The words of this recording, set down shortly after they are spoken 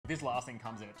this last thing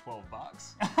comes in at 12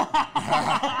 bucks.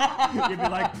 You'd be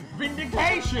like,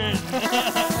 vindication!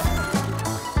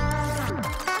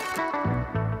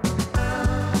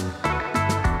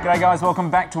 G'day guys,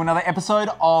 welcome back to another episode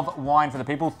of Wine for the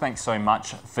People. Thanks so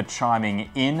much for chiming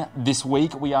in. This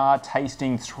week we are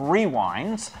tasting 3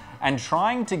 wines and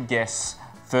trying to guess,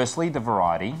 firstly, the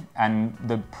variety and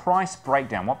the price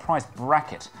breakdown. What price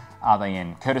bracket are they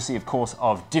in? Courtesy, of course,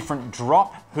 of Different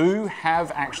Drop, who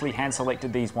have actually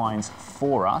hand-selected these wines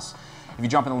for us. If you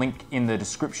jump in the link in the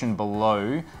description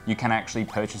below, you can actually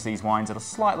purchase these wines at a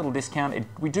slight little discount.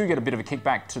 We do get a bit of a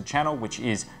kickback to the channel, which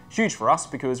is huge for us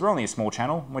because we're only a small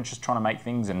channel. We're just trying to make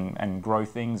things and grow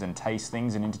things and taste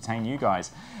things and entertain you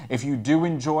guys. If you do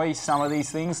enjoy some of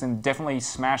these things, then definitely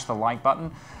smash the like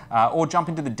button or jump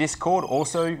into the Discord,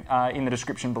 also in the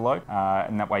description below.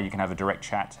 And that way you can have a direct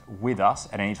chat with us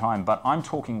at any time. But I'm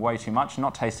talking way too much,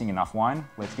 not tasting enough wine.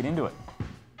 Let's get into it.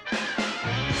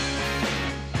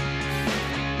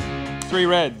 3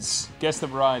 reds, guess the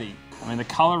variety. I mean, the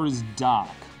color is dark,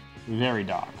 very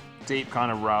dark. Deep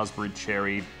kind of raspberry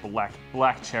cherry,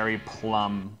 black cherry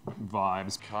plum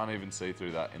vibes. Can't even see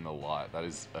through that in the light. That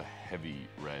is a heavy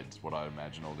red, what I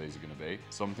imagine all these are gonna be.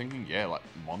 So I'm thinking, yeah, like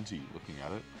Monty looking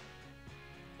at it.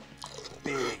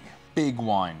 Big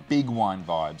wine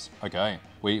vibes. Okay,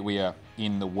 we are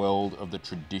in the world of the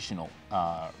traditional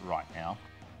right now.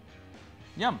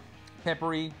 Yum,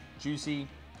 peppery, juicy,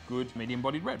 good,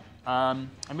 medium-bodied red.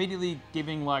 Immediately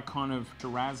giving like kind of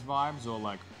Shiraz vibes or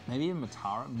like maybe a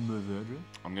Matara,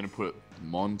 I'm gonna put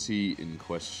Monty in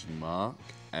question mark,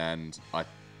 and I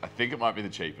think it might be the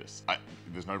cheapest.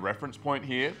 There's no reference point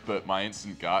here, but my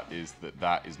instant gut is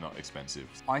that is not expensive.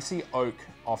 I see oak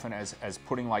often as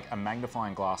putting like a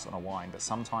magnifying glass on a wine, but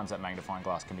sometimes that magnifying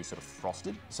glass can be sort of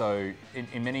frosted. So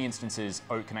in many instances,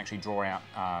 oak can actually draw out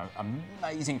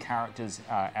amazing characters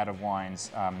out of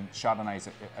wines. Chardonnay is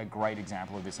a great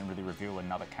example of this and really reveal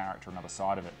another character, another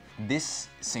side of it. This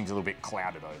seems a little bit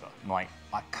clouded over. Like,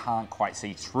 I can't quite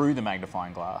see through the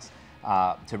magnifying glass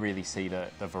to really see the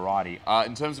variety.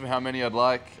 In terms of how many I'd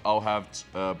like, I'll have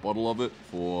a bottle of it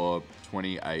for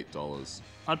 $28.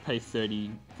 I'd pay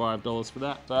 $35 for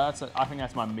that. So I think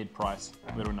that's my mid-price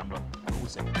little number. We'll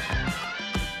see.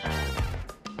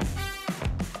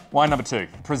 Wine number 2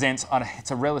 presents,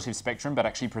 it's a relative spectrum, but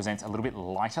actually presents a little bit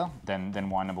lighter than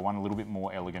wine number 1, a little bit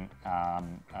more elegant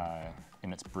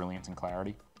in its brilliance and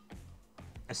clarity.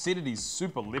 Acidity's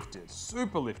super lifted.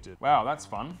 Wow, that's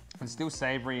fun. And still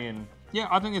savory and yeah,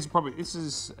 I think this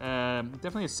is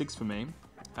definitely a 6 for me.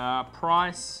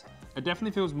 Price, it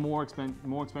definitely feels more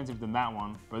expensive than that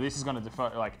one, but this is gonna defer,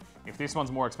 like, if this one's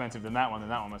more expensive than that one, then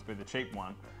that one must be the cheap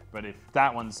one. But if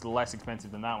that one's less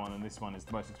expensive than that one, then this one is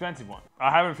the most expensive one.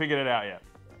 I haven't figured it out yet.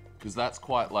 Because that's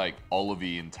quite like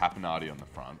olivey and tapenade on the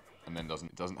front, and then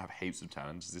it doesn't have heaps of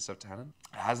tannin. Does this have tannin?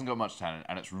 It hasn't got much tannin,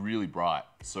 and it's really bright.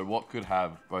 So what could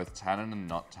have both tannin and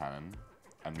not tannin,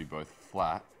 and be both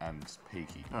flat and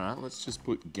peaky? All right, let's just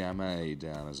put Gamay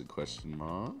down as a question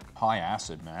mark. High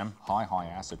acid, man. High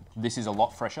acid. This is a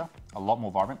lot fresher, a lot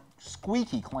more vibrant,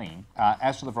 squeaky clean.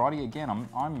 As for the variety, again, I'm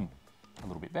a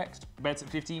little bit vexed. Bets at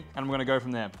 50, and I'm gonna go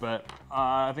from there. But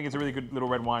I think it's a really good little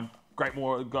red wine.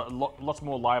 Got lots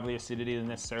more lively acidity than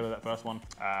necessarily that first one.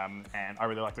 And I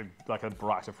really like a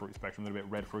brighter fruit spectrum, a little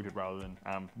bit red fruited rather than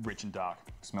rich and dark.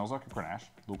 Smells like a Grenache,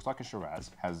 looks like a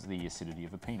Shiraz, has the acidity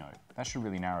of a Pinot. That should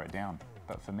really narrow it down.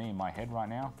 But for me, in my head right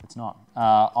now, it's not.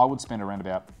 I would spend around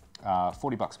about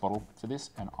 40 bucks a bottle for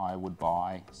this, and I would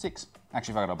buy 6.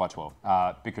 Actually, if I got to buy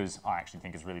 12, because I actually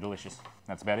think it's really delicious.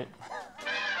 That's about it.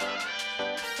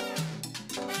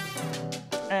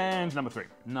 And number 3,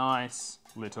 nice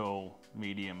little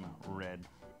medium red.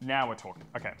 Now we're talking.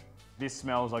 Okay, this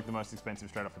smells like the most expensive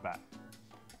straight off the bat.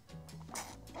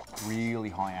 Really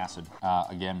high acid,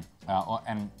 again,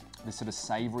 and the sort of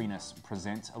savouriness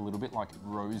presents a little bit like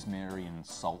rosemary and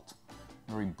salt,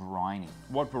 very briny.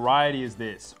 What variety is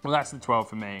this? Well, that's the 12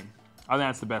 for me. I think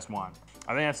that's the best wine.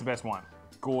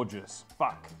 Gorgeous.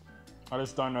 Fuck. I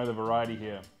just don't know the variety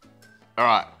here. All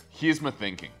right, here's my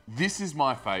thinking. This is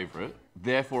my favorite,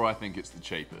 therefore I think it's the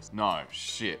cheapest. No,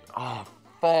 shit. Oh,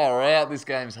 far out, this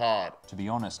game's hard. To be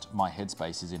honest, my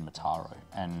headspace is in Mataro,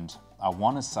 and I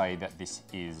want to say that this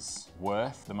is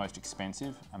worth the most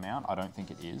expensive amount. I don't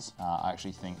think it is. I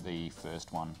actually think the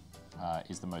first one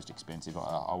is the most expensive.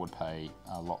 I would pay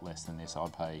a lot less than this.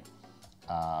 I'd pay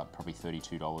probably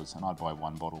 $32, and I'd buy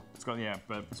 1 bottle. It's got, yeah,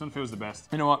 but this one feels the best.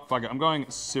 You know what, fuck it, I'm going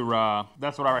Syrah.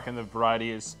 That's what I reckon the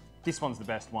variety is. This one's the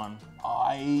best one.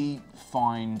 I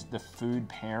find the food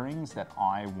pairings that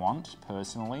I want,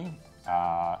 personally,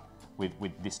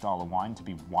 with this style of wine to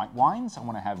be white wines. I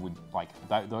want to have with like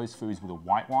those foods with a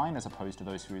white wine as opposed to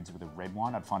those foods with a red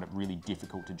wine. I'd find it really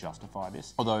difficult to justify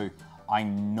this. Although I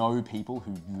know people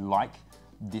who like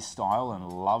this style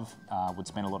and love, would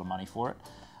spend a lot of money for it.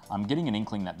 I'm getting an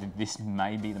inkling that this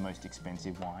may be the most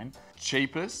expensive wine.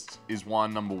 Cheapest is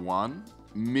wine number 1.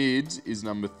 Mid is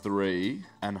number 3,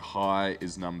 and high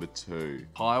is number 2.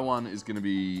 High one is going to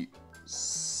be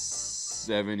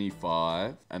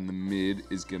 75, and the mid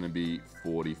is going to be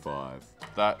 45.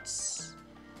 That's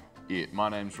it. My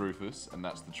name's Rufus, and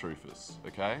that's the Trufus.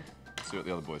 Okay? See what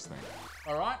the other boys think.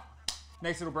 All right,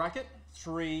 next little bracket.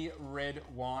 3 red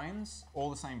wines, all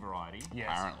the same variety. Yes.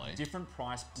 Apparently. Different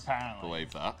price. Apparently.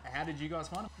 Believe that. How did you guys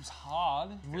find it? It was hard,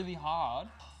 really hard.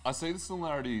 I see the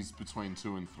similarities between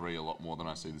 2 and 3 a lot more than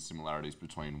I see the similarities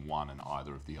between 1 and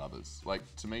either of the others. Like,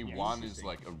 to me, 1 is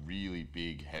like a really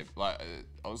big heavy, like,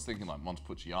 I was thinking like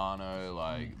Montepulciano,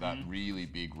 like that really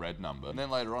big red number. And then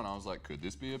later on I was like, could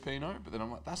this be a Pinot? But then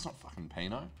I'm like, that's not fucking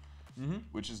Pinot.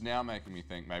 Which is now making me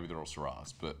think maybe they're all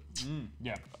Shiraz, but...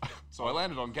 Yeah. So I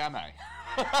landed on Gamay.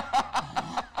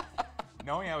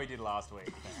 Knowing how we did last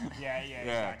week. Yeah,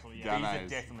 exactly. Yeah. These Gamays. are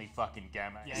definitely fucking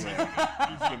Gamays.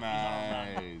 Yeah.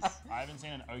 Gamays. I haven't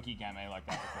seen an oaky gamay like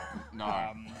that before.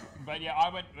 No. But yeah, I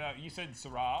went. You said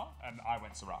Syrah, and I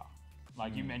went Syrah.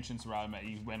 Like you mentioned Syrah, but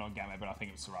you went on gamay, but I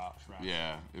think it was Syrah.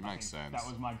 Yeah, it makes sense. That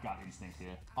was my gut instinct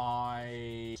here.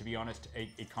 To be honest,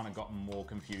 it kind of got more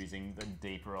confusing the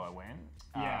deeper I went.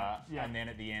 Yeah. And then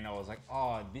at the end I was like,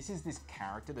 oh, this is this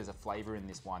character. There's a flavor in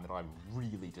this wine that I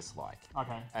really dislike.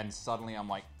 Okay. And suddenly I'm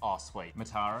like, oh, sweet.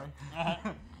 Mataro.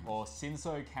 Or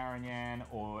Cinsault Carignan,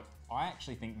 or I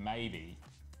actually think maybe,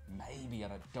 I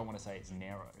don't want to say it's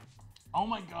Nero. Oh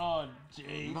my god,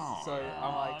 jeez. No. So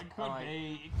I'm like, it could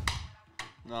be.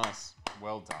 Nice.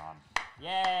 well done.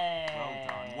 Yay! Well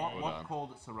done. Well What done.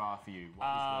 called it Syrah for you? What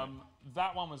was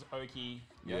That one was oaky.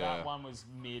 Yeah. That one was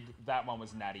mid. That one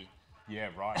was natty. Yeah,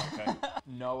 right, okay.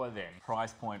 Noah then,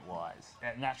 price point wise.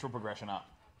 Natural progression up.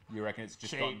 You reckon it's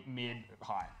just Cheap, gone... mid,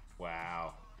 high.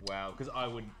 Wow, because I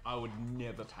would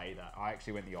never pay that. I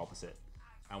actually went the opposite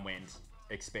and went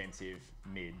expensive,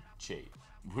 mid, cheap.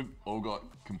 We've all got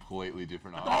completely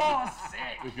different Oh, answers. sick!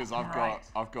 Because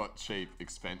I've got cheap,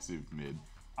 expensive, mid.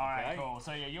 All right, Okay. cool.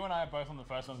 So yeah, you and I are both on the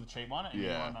first one's the cheap one, and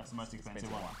Yeah. you one that's the most expensive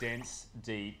one. Dense,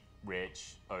 deep,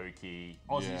 rich, oaky.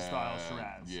 Aussie style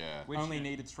Shiraz. Yeah. We only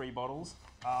needed 3 bottles.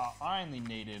 I only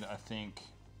needed, I think,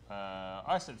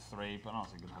 I said 3, but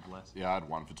honestly, could have less. Yeah, I had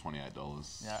one for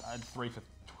 $28. Yeah, I had 3 for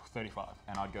 35.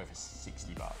 And I'd go for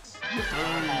 $60.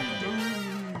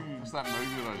 What's that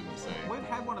movie that I didn't see? We've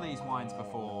had one of these wines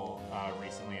before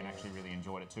recently and actually really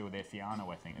enjoyed it too. Their Fiano,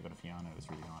 I think. They've got a Fiano, it was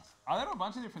really nice. I had a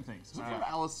bunch of different things. Is it from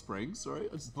Alice Springs? Sorry.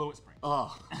 Blewitt Spring.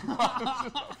 Oh.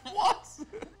 What?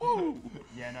 Ooh.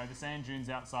 Yeah, no, the sand dunes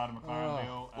outside of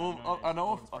McLarenville. Well, I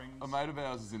know Blewitt Springs. a mate of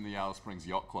ours is in the Alice Springs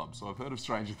Yacht Club, so I've heard of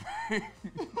Stranger Things.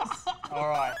 All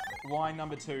right, wine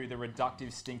number 2, the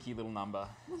reductive, stinky little number.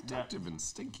 Reductive and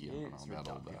stinky. I It's don't know about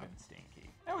all reductive that. and stinky.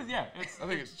 It was, yeah. It's, I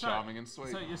think it's charming and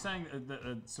sweet. So you're saying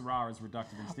that Syrah is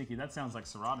reductive and sticky? That sounds like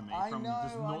Syrah to me. I From know,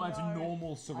 just I It's know.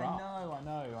 normal Syrah. I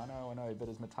know. But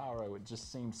as Mataro, it just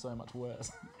seemed so much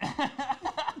worse.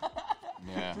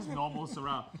 Yeah. Just normal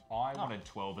Syrah. I wanted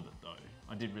 12 of it though.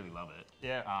 I did really love it.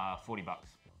 Yeah. $40.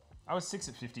 I was 6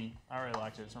 at 50. I really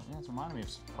liked it. It's reminding me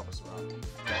of proper Syrah.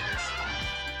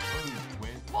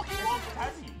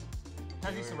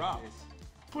 Tassie Syrah.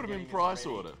 Put them in price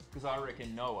order. Because I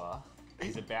reckon Noah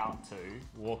is about to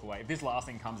walk away. If this last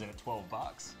thing comes in at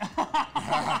 $12,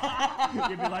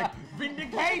 You'd be like,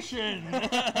 vindication!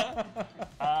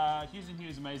 Hughes and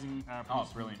Hughes, amazing.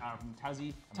 Brilliant. From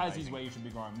Tassie. Tassie's where you should be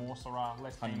growing more Syrah,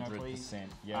 less Pinot, please. 100%,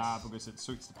 yes. Because it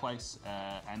suits the place,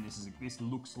 and this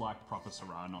looks like proper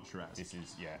Syrah, not Shiraz. This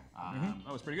is, yeah.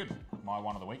 That was pretty good. My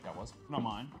one of the week, that was. Not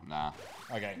mine. Nah.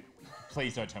 Okay.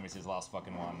 Please don't tell me it's his last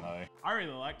fucking one, though. I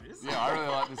really like this. Yeah, I really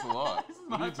like this a lot.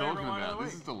 What my are you talking favourite wine of about? the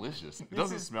This week. is delicious. It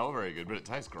doesn't smell very good, but it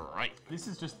tastes great. This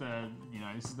is just the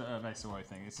Herve Souhaut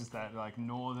thing. This is that like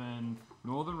northern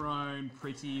Rhone,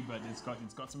 pretty, but it's got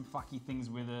some fucky things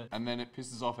with it. And then it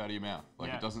pisses off out of your mouth. Like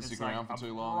Yeah, it doesn't it's stick like around for a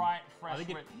too long. Bright, fresh, I think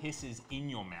it wet- pisses in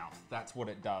your mouth. That's what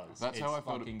it does. That's how I It's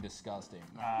felt it- fucking disgusting.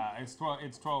 It's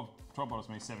 12 bottles,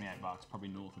 maybe $78, probably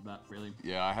north of that, really.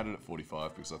 Yeah, I had it at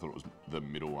 45 because I thought it was the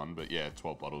middle one, but yeah,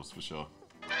 12 bottles for sure.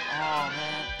 Oh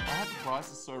man, I had the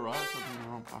prices so right, so I did the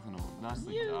wrong fucking order.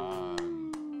 Nicely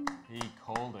done. He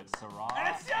called it Syrah. And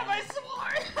it's Herve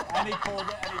Souhaut! And he called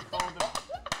it.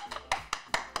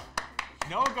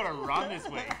 Noah got a run this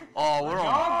week. Oh, we're on Noah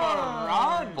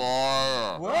got a run.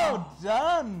 fire. Well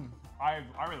done. I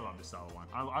really love this style of wine.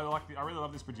 I really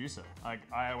love this producer. Like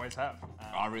I always have.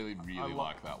 I really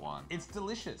like that wine. It's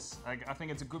delicious. Like I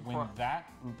think it's a good When that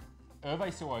Herve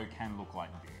Souhaut can look like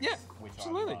this. Yeah, which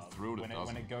absolutely. I love. Thrilled it when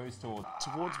doesn't. it goes towards.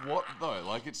 Towards what though?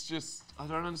 Like it's just, I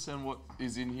don't understand what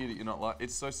is in here that you're not like.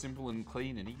 It's so simple and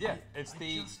clean and easy. Yeah, it's I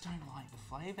the. just don't like the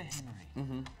flavour,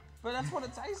 Henry. But that's what it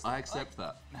tastes I like. accept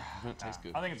that. It don't taste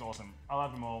good. I think it's awesome. I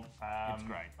love them all. It's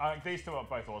great. These two are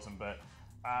both awesome, but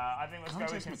I think let's go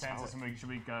with taste consensus. And should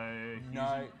we go?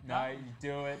 No,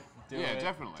 do it. Do Yeah, it.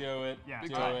 definitely. Do it. Yeah,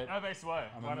 do right. it. Herve Souhaut.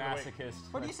 I'm a one of the week.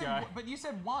 masochist. But you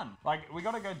said one. Like we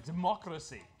got to go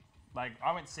democracy. Like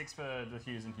I went 6 for the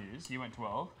Hughes and Hughes. You went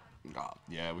 12.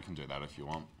 Yeah, we can do that if you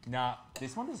want. Nah,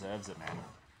 this one deserves it,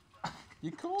 man.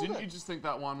 You called Didn't it. you just think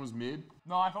that one was mid?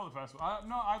 No, I thought the first one.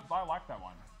 No, I like that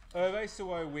one. Herve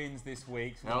Souhaut wins this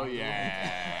week. Oh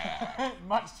yeah.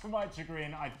 Much to my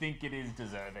chagrin, I think it is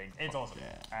deserving. It's awesome.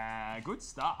 Good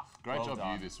stuff. Great Well job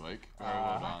done. you this week. Very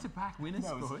well done. Back winners.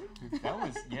 That was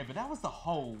but that was the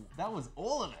whole. That was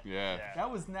all of it. Yeah. That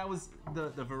was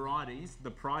the varieties,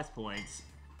 the price points,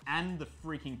 and the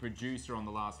freaking producer on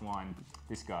the last wine.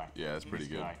 This guy. Yeah, that's pretty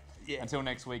This good. guy. Yeah. Until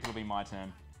next week, it'll be my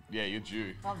turn. Yeah, you're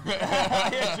due.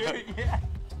 Yeah, dude. Yeah.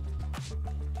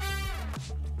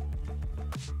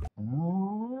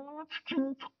 What?